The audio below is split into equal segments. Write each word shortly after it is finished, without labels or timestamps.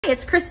Hey,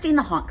 it's Christine,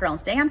 the Haunt Girl.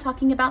 Today I'm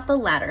talking about The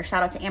Ladder.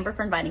 Shout out to Amber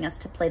for inviting us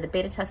to play the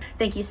beta test.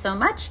 Thank you so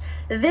much.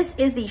 This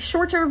is the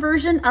shorter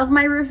version of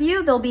my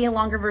review. There'll be a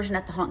longer version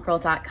at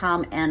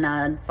thehauntgirl.com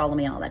and follow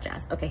me and all that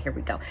jazz. Okay, here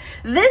we go.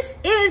 This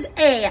is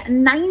a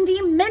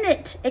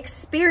 90-minute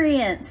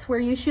experience where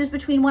you choose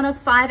between one of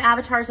 5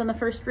 avatars in the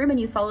first room and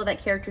you follow that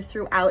character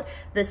throughout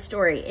the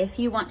story. If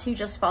you want to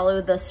just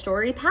follow the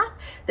story path,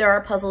 there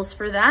are puzzles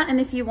for that.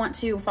 And if you want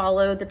to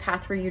follow the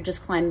path where you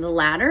just climb the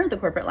ladder, the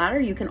corporate ladder,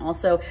 you can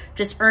also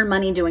just earn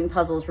money doing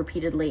puzzles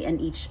repeatedly in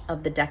each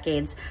of the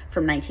decades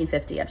from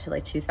 1950 up to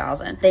like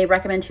 2000. They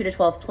recommend 2 to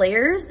 12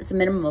 players. It's a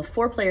minimum of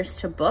 4 players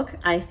to book.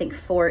 I think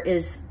 4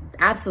 is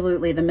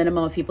absolutely the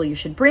minimum of people you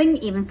should bring,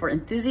 even for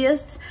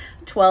enthusiasts.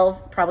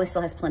 12 probably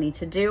still has plenty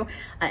to do.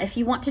 If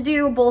you want to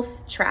do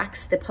both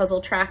tracks, the puzzle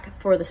track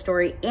for the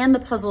story and the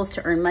puzzles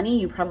to earn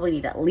money, you probably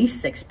need at least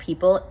 6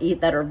 people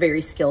that are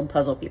very skilled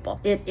puzzle people.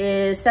 It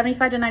is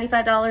 $75 to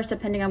 $95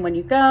 depending on when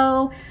you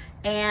go.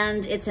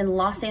 And it's in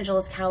Los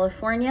Angeles,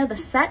 California. The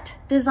set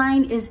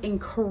design is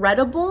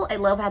incredible. I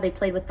love how they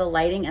played with the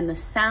lighting and the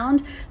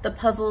sound. The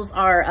puzzles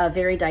are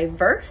very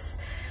diverse.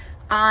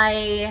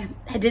 I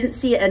didn't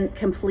see it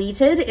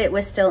completed. It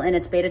was still in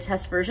its beta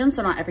test version,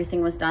 so not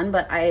everything was done,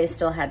 but I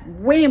still had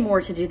way more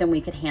to do than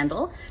we could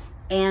handle.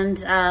 And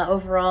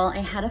overall, I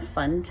had a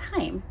fun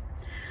time.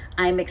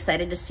 I'm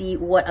excited to see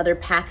what other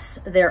paths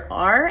there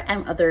are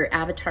and other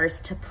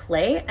avatars to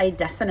play. I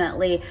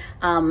definitely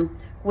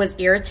was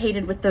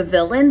irritated with the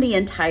villain the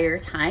entire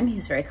time. He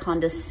was very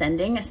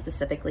condescending,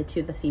 specifically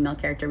to the female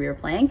character we were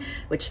playing,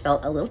 which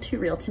felt a little too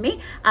real to me,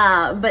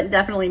 but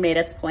definitely made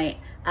its point.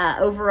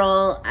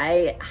 Overall,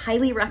 I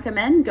highly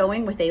recommend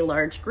going with a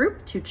large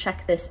group to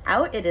check this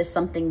out. It is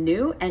something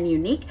new and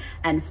unique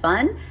and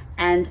fun,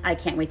 and I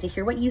can't wait to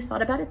hear what you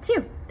thought about it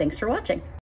too. Thanks for watching.